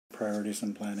priorities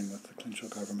and planning with the provincial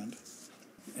government.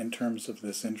 In terms of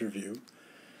this interview,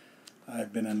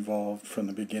 I've been involved from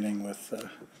the beginning with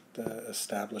the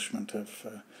establishment of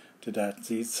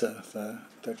Dedats'eetsaa, the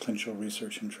Provincial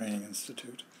Research and Training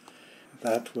Institute.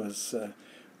 That was,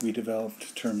 we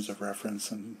developed terms of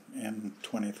reference in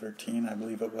 2013, I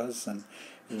believe it was, and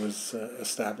it was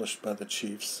established by the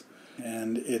chiefs.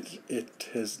 And it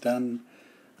has done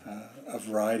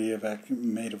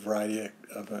made a variety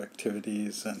of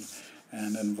activities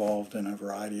and involved in a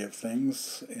variety of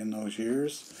things in those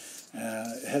years.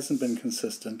 It hasn't been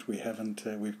consistent.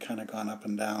 We've kind of gone up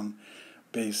and down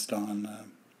based on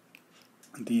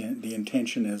the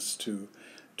intention is to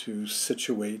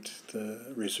situate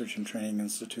the Research and Training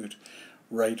Institute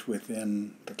right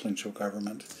within the provincial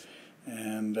government.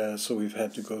 And so we've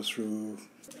had to go through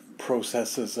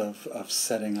processes of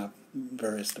setting up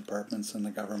various departments in the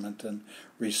government and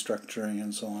restructuring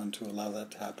and so on to allow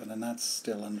that to happen, and that's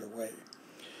still underway.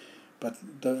 But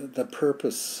the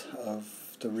purpose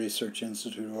of the Research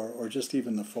Institute, or just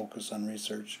even the focus on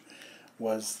research,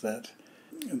 was that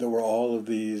there were all of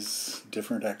these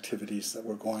different activities that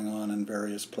were going on in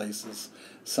various places.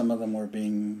 Some of them were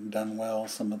being done well,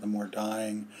 some of them were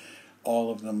dying, all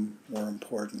of them were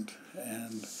important.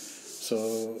 And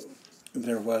so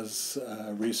there was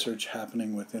research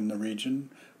happening within the region,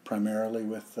 primarily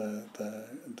with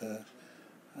I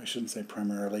shouldn't say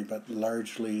primarily, but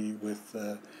largely with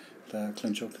the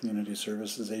Provincial Community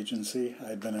Services Agency.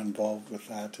 I'd been involved with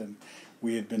that, and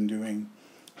we had been doing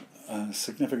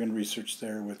significant research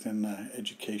there within the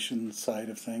education side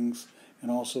of things, and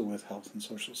also with health and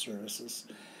social services.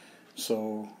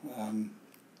 So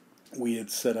we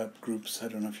had set up groups. I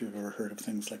don't know if you've ever heard of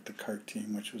things like the CART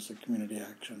team, which was a community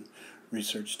action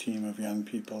research team of young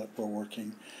people that were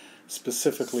working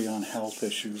specifically on health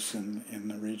issues in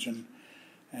the region.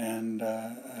 And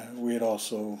we had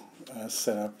also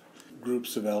set up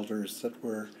groups of elders that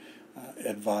were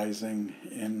advising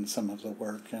in some of the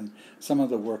work, and some of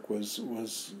the work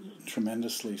was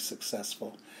tremendously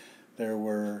successful. There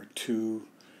were two,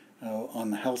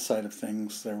 on the health side of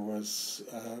things, there was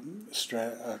a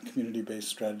community-based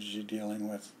strategy dealing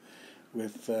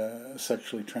with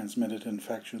sexually transmitted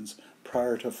infections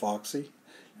prior to Foxy.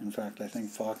 In fact, I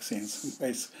think Foxy in some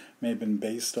ways may have been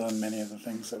based on many of the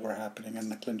things that were happening in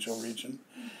the Provincial region,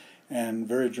 and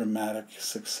very dramatic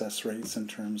success rates in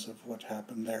terms of what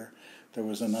happened there. There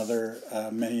was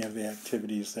many of the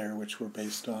activities there which were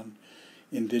based on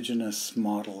Indigenous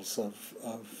models of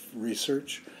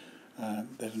research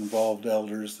that involved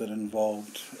elders, that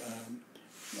involved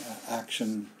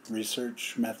action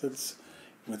research methods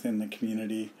within the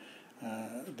community.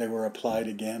 They were applied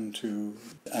again to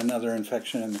another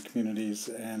infection in the communities,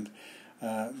 and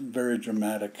very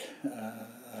dramatic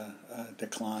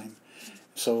decline.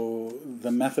 So the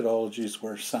methodologies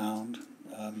were sound.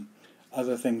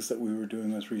 Other things that we were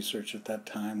doing with research at that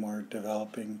time were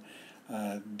developing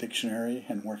a dictionary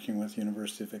and working with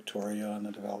University of Victoria on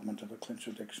the development of a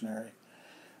provincial dictionary.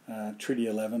 Treaty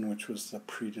 11, which was the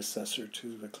predecessor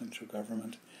to the provincial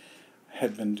government,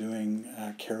 had been doing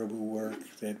caribou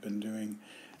work. They had been doing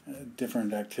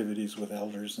different activities with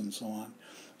elders and so on.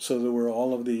 So there were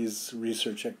all of these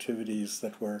research activities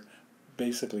that were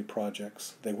basically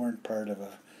projects. They weren't part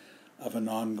of an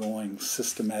ongoing,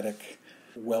 systematic,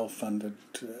 well-funded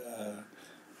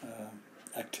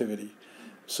activity.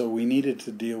 So we needed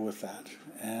to deal with that,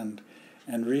 and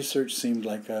research seemed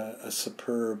like a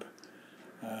superb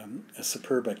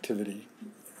activity,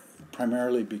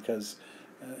 primarily because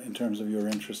in terms of your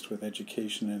interest with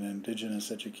education and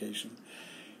Indigenous education,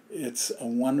 it's a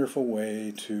wonderful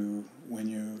way to, when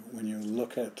you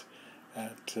look at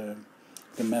the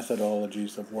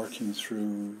methodologies of working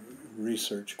through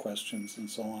research questions and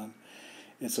so on,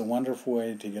 it's a wonderful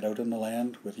way to get out in the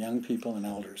land with young people and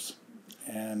elders.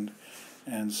 And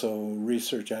so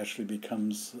research actually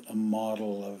becomes a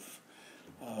model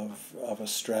of a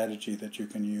strategy that you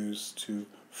can use to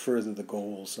further the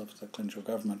goals of the provincial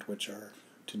government, which are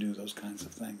to do those kinds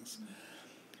of things.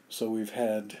 So we've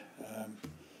had,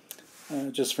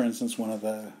 just for instance, one of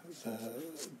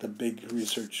the big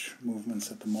research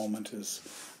movements at the moment is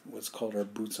what's called our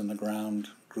Boots on the Ground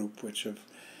group, which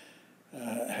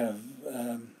have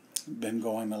been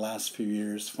going the last few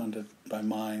years, funded by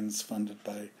Mines, funded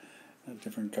by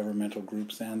different governmental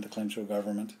groups and the provincial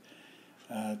government,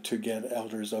 to get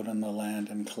elders out on the land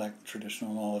and collect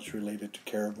traditional knowledge related to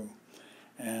caribou.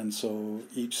 And so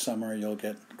each summer you'll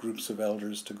get groups of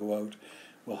elders to go out.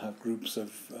 We'll have groups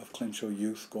of provincial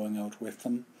youth going out with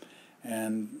them.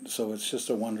 And so it's just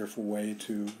a wonderful way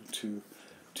to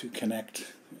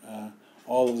connect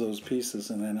all of those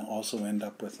pieces, and then also end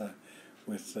up with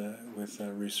with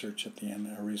research at the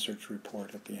end, a research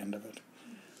report at the end of it.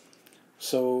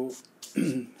 So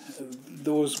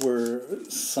those were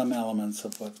some elements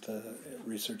of what the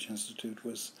Research Institute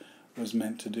was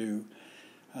meant to do.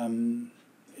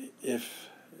 If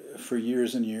for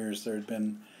years and years there had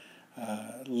been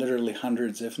literally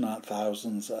hundreds, if not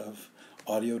thousands, of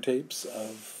audio tapes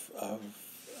of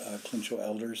Clincho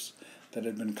elders that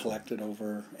had been collected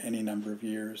over any number of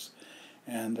years,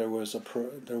 and there was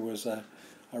a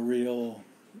real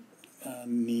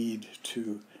need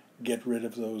to get rid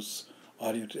of those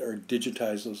audio or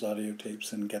digitize those audio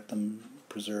tapes and get them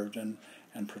preserved and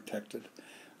protected.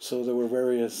 So there were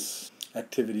various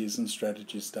activities and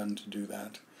strategies done to do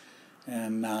that,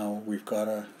 and now we've got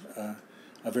a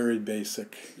very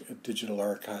basic digital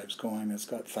archives going. It's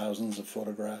got thousands of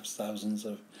photographs, thousands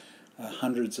of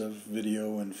hundreds of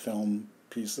video and film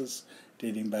pieces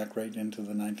dating back right into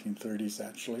the 1930s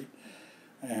actually,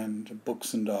 and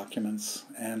books and documents,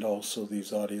 and also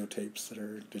these audio tapes that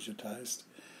are digitized.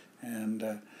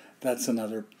 And that's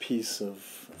another piece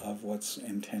of what's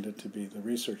intended to be the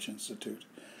Research Institute.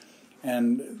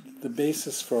 And the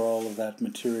basis for all of that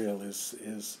material is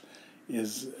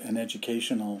an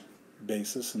educational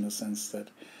basis, in the sense that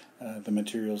the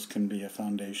materials can be a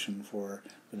foundation for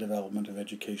the development of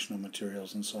educational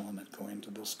materials and so on that go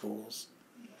into the schools.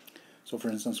 So for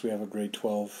instance, we have a grade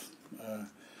 12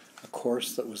 a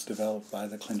course that was developed by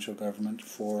the Clincho government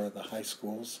for the high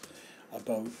schools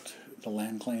about the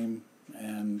land claim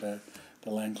and the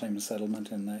land claim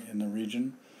settlement in the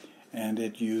region, and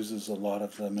it uses a lot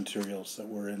of the materials that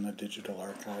were in the digital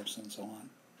archives and so on.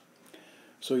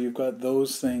 So you've got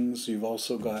those things. You've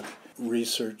also got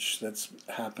research that's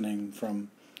happening from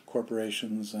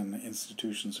corporations and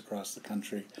institutions across the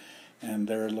country, and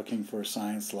they're looking for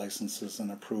science licenses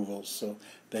and approvals, so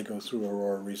they go through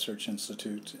Aurora Research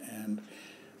Institute, and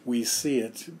we see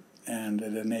it, and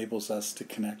it enables us to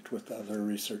connect with other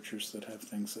researchers that have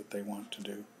things that they want to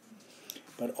do.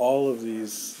 But all of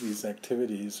these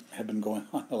activities have been going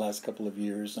on the last couple of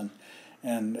years,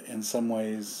 and in some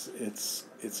ways it's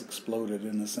exploded,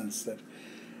 in the sense that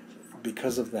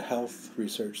because of the health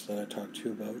research that I talked to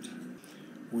you about,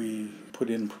 we put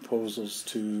in proposals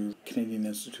to Canadian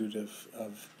Institute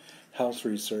of Health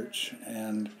Research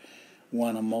and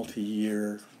won a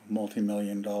multi-year,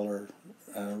 multi-million-dollar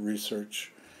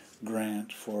research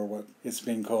grant for what it's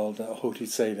being called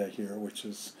Dedats'eetsaa here, which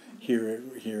is here,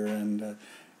 and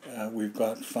we've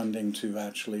got funding to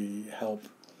actually help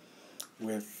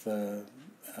with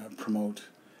promote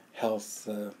health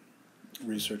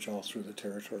research all through the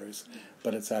territories,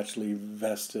 but it's actually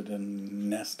vested and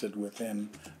nested within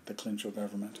the Clincho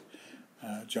government.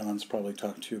 John's probably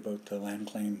talked to you about the land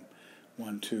claim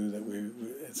one too, that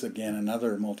it's again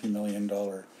another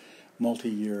multi-million-dollar,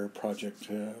 multi-year project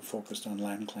focused on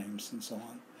land claims and so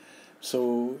on.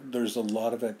 So there's a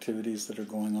lot of activities that are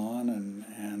going on,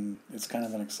 and it's kind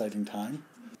of an exciting time.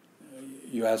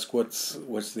 You ask what's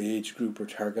the age group or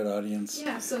target audience?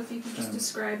 Yeah, so if you could just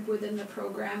describe within the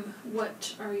program,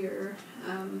 what are your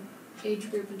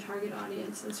age group and target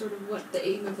audience, and sort of what the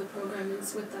aim of the program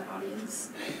is with that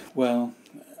audience? Well,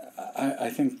 I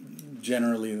think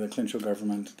generally the Clincho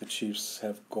government, the chiefs,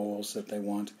 have goals that they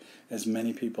want as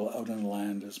many people out on the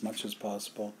land as much as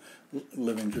possible,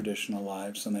 living traditional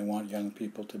lives, and they want young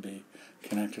people to be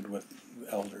connected with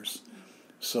elders.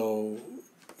 So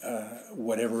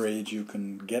whatever age you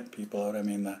can get people out, I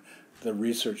mean, the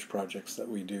research projects that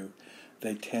we do,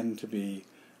 they tend to be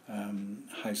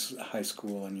high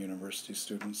school and university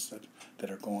students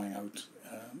that are going out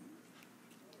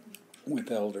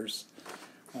with elders.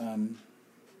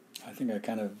 I think I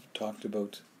kind of talked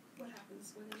about what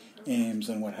happens within the program, aims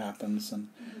and what happens, and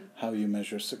how you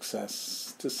measure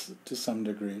success to some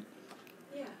degree.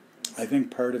 Yeah. I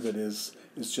think part of it is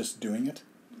just doing it.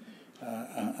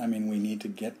 I mean, we need to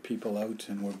get people out,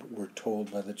 and we're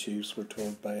told by the chiefs, we're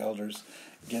told by elders,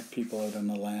 get people out on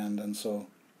the land, and so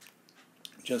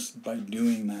just by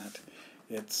doing that,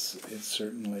 it's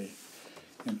certainly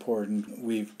important.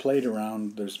 We've played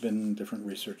around. There's been different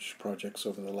research projects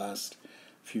over the last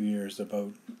few years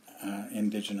about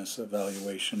Indigenous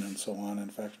evaluation and so on. In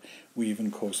fact, we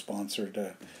even co-sponsored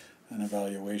an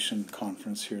evaluation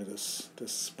conference here this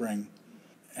spring.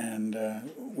 And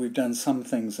we've done some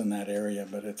things in that area,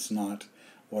 but it's not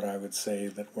what I would say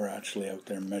that we're actually out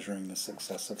there measuring the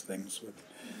success of things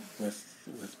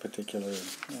with particular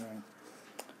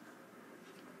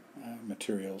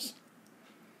materials.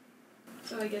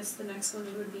 So I guess the next one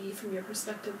would be, from your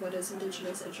perspective, what is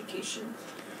Indigenous education?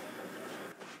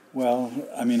 Well,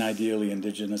 I mean, ideally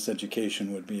Indigenous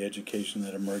education would be education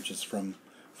that emerges from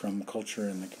from culture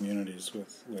in the communities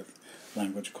with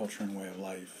language, culture, and way of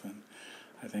life. And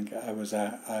I think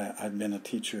I'd been a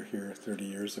teacher here 30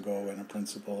 years ago, and a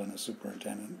principal and a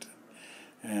superintendent.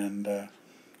 And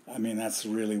I mean, that's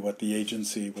really what the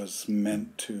agency was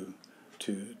meant to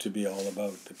be all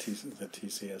about, the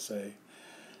TCSA.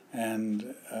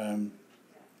 And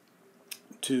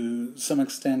to some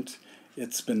extent,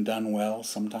 it's been done well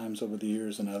sometimes over the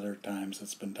years, and other times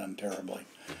it's been done terribly.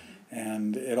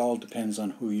 And it all depends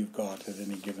on who you've got at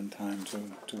any given time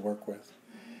to work with.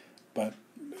 But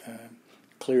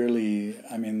clearly,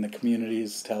 I mean, the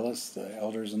communities tell us, the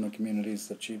elders in the communities,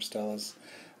 the chiefs tell us,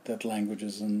 that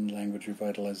languages and language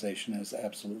revitalization is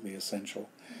absolutely essential.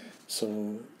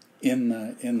 So in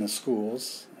the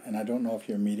schools, and I don't know if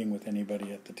you're meeting with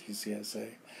anybody at the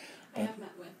TCSA. I have met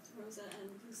with Rosa and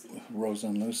Lucy. Rosa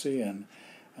and Lucy, and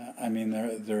I mean,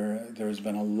 there's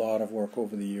been a lot of work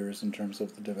over the years in terms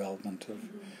of the development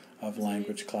of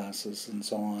language classes and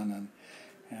so on,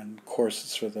 and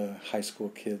courses for the high school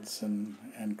kids,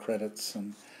 and credits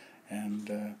and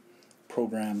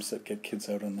programs that get kids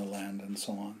out on the land and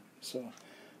so on. So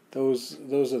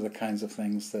those are the kinds of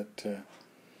things that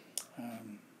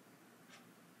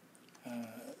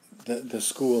the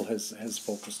school has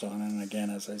focused on. And again,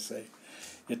 as I say,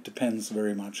 it depends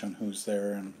very much on who's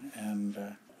there and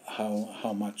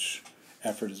how much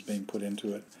effort is being put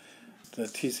into it. The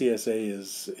TCSA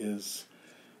is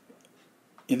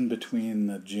in between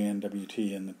the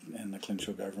GNWT and the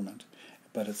Clincho government,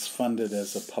 but it's funded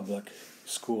as a public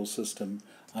school system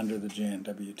under the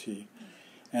JNWT,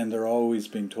 and they're always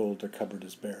being told their cupboard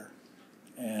is bare.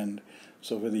 And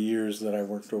so for the years that I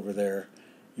worked over there,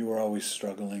 you were always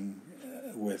struggling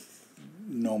with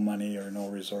no money or no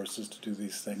resources to do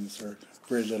these things, or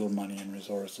very little money and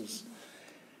resources.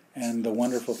 And the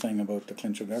wonderful thing about the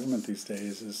Clincho government these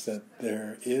days is that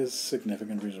there is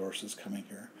significant resources coming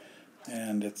here,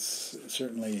 and it's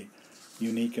certainly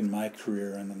unique in my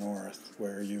career in the North,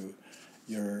 where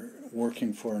you're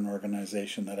working for an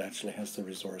organization that actually has the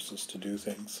resources to do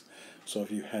things. So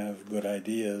if you have good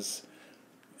ideas,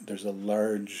 there's a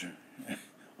large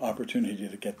opportunity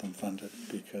to get them funded,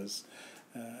 because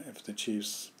if the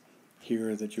chiefs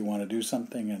hear that you want to do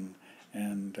something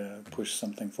and push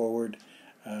something forward,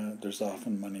 there's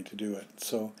often money to do it.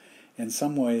 So in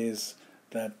some ways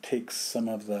that takes some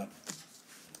of the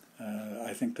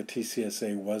I think the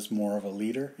TCSA was more of a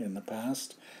leader in the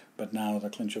past, but now the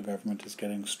Clincho government is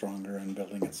getting stronger and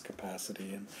building its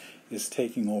capacity and is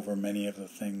taking over many of the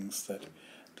things that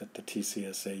the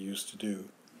TCSA used to do.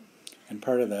 And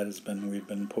part of that has been we've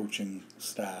been poaching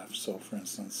staff. So, for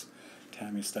instance,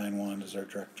 Tammy Steinwand is our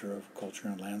Director of Culture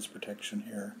and Lands Protection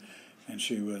here, and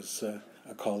she was a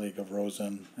colleague of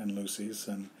Rosa and Lucy's,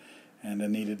 and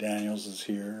Anita Daniels is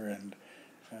here, and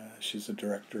she's the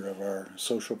director of our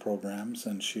social programs,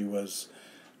 and she was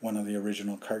one of the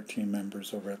original CART team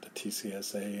members over at the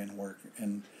TCSA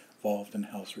and involved in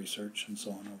health research and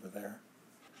so on over there.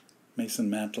 Mason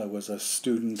Mantla was a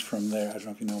student from there. I don't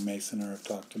know if you know Mason or have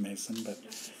talked to Mason, but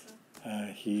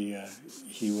he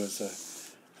was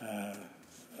a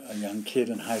young kid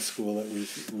in high school that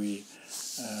we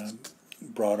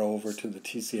brought over to the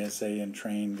TCSA and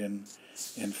trained in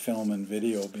film and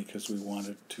video, because we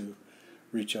wanted to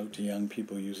reach out to young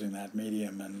people using that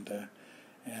medium,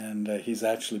 and he's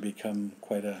actually become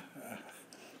quite a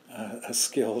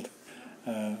skilled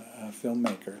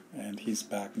filmmaker, and he's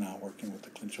back now working with the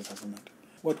Clincho government.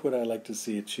 What would I like to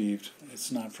see achieved?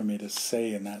 It's not for me to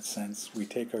say in that sense. We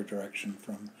take our direction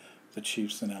from the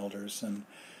chiefs and elders, and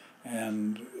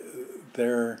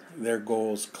their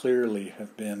goals clearly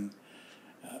have been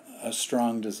a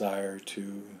strong desire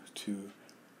to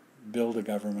build a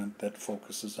government that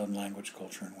focuses on language,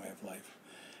 culture, and way of life.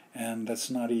 And that's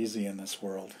not easy in this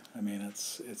world. I mean,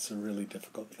 it's a really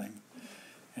difficult thing.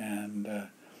 And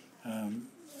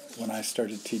when I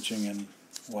started teaching in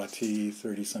Wati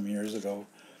 30-some years ago,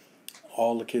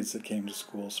 all the kids that came to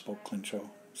school spoke Clincho.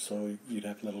 So you'd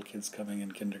have little kids coming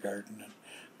in kindergarten and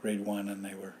grade 1, and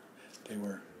they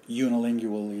were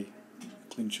unilingually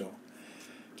Clincho.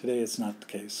 Today it's not the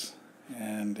case.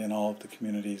 And in all of the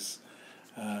communities,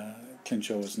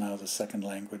 Clincho is now the second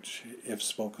language, if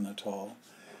spoken at all.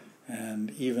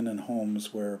 And even in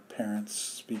homes where parents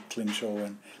speak Clincho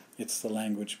and it's the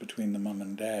language between the mom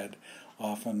and dad,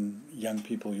 often young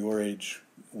people your age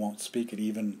won't speak it,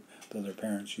 even though their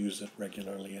parents use it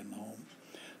regularly in the home.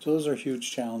 So those are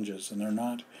huge challenges, and they're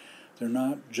not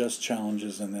just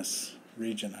challenges in this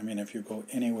region. I mean, if you go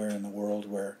anywhere in the world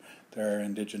where there are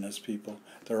Indigenous people,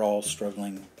 they're all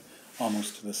struggling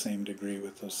almost to the same degree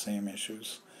with those same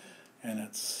issues. And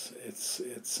it's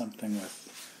something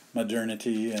with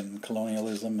modernity and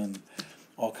colonialism and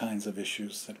all kinds of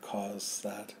issues that cause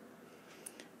that.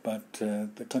 But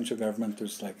the Clincho government,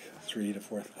 there's like 3,000 to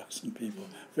 4,000 people,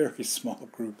 very small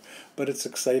group. But it's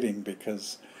exciting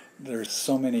because there's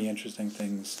so many interesting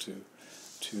things to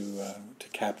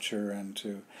capture and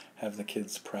to have the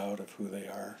kids proud of who they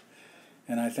are.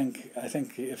 And I think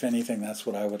if anything, that's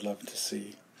what I would love to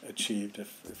see achieved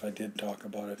if I did talk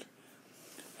about it.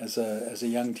 As a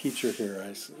young teacher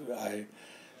here, I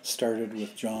started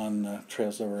with John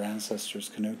Trails of Our Ancestors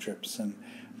canoe trips, and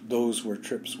those were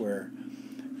trips where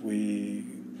we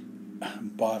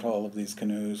bought all of these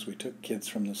canoes. We took kids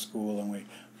from the school and we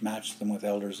matched them with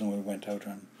elders, and we went out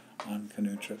on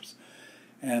canoe trips.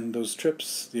 And those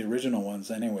trips, the original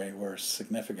ones anyway, were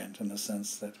significant in the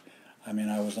sense that, I mean,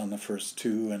 I was on the first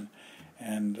two,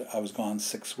 and I was gone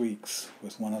 6 weeks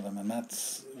with one of them. And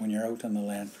that's, when you're out on the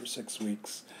land for 6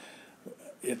 weeks,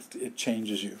 it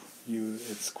changes you.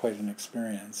 It's quite an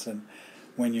experience. And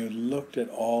when you looked at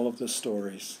all of the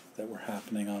stories that were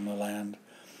happening on the land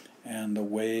and the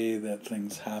way that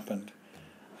things happened,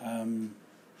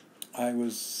 I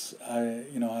was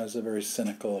a very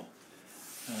cynical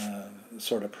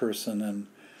sort of person, and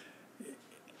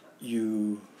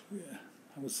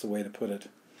what's the way to put it?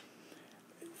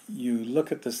 You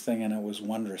look at this thing and it was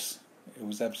wondrous. It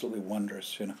was absolutely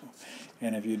wondrous, And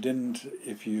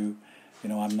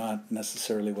I'm not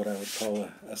necessarily what I would call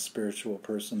a spiritual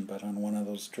person, but on one of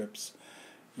those trips,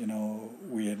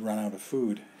 we had run out of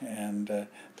food, and there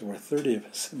were 30 of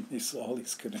us in all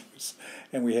these canoes,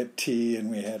 and we had tea and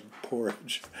we had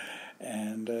porridge,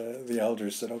 and the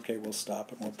elders said, "Okay, we'll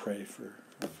stop and we'll pray for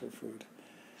food."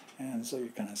 And so you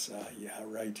kind of say, "Yeah,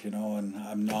 right," and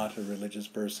I'm not a religious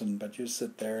person, but you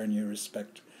sit there and you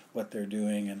respect what they're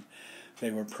doing, and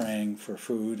they were praying for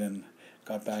food, and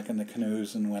got back in the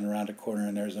canoes and went around a corner,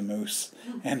 and there's a moose.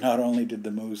 And not only did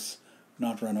the moose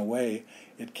not run away,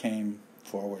 it came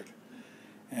forward.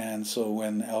 And so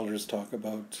when elders talk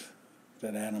about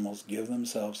that animals give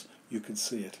themselves, you could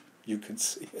see it. You could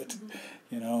see it,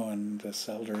 and this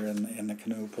elder in the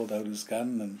canoe pulled out his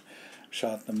gun and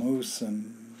shot the moose,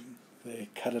 and they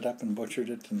cut it up and butchered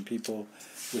it, and people,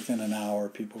 within an hour,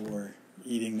 people were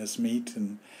eating this meat,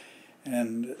 and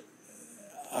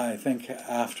I think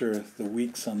after the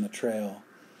weeks on the trail,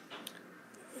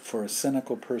 for a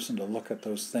cynical person to look at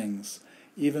those things,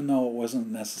 even though it wasn't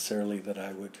necessarily that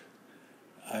I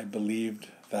believed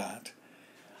that,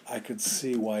 I could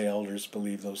see why elders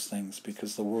believe those things,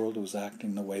 because the world was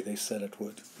acting the way they said it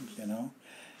would,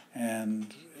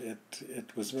 and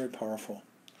it was very powerful.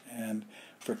 And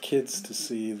for kids to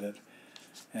see that,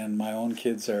 and my own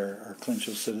kids are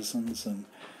Clincho citizens, and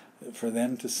for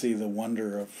them to see the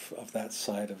wonder of that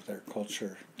side of their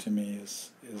culture, to me is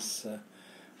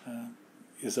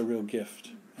a real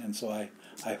gift. And so I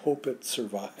hope it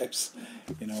survives,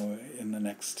 into the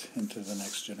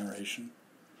next generation.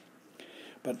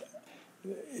 But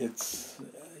it's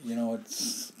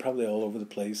probably all over the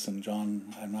place. And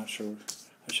John, I'm not sure.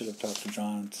 I should have talked to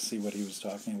John to see what he was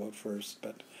talking about first.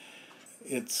 But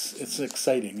it's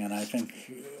exciting, and I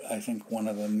think one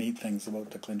of the neat things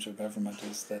about the Clincho government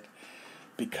is that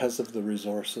because of the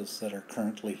resources that are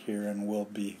currently here and will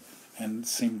be and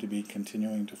seem to be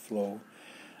continuing to flow,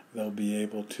 they'll be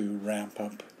able to ramp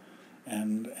up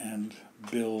and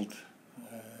build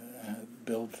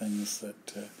things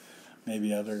that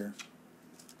maybe other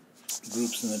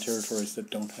groups in the territories that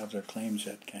don't have their claims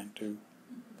yet can't do.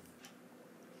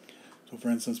 So, for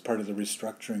instance, part of the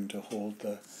restructuring to hold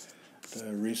the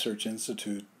Research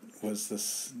Institute was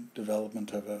this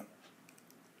development of a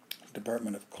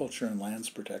Department of Culture and Lands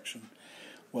Protection.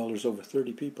 Well, there's over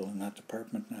 30 people in that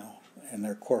department now, and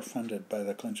they're core funded by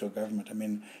the Clincho government. I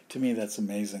mean, to me, that's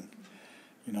amazing.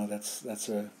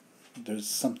 There's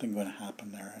something going to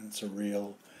happen there, and it's a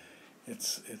real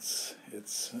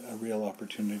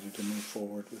opportunity to move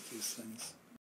forward with these things.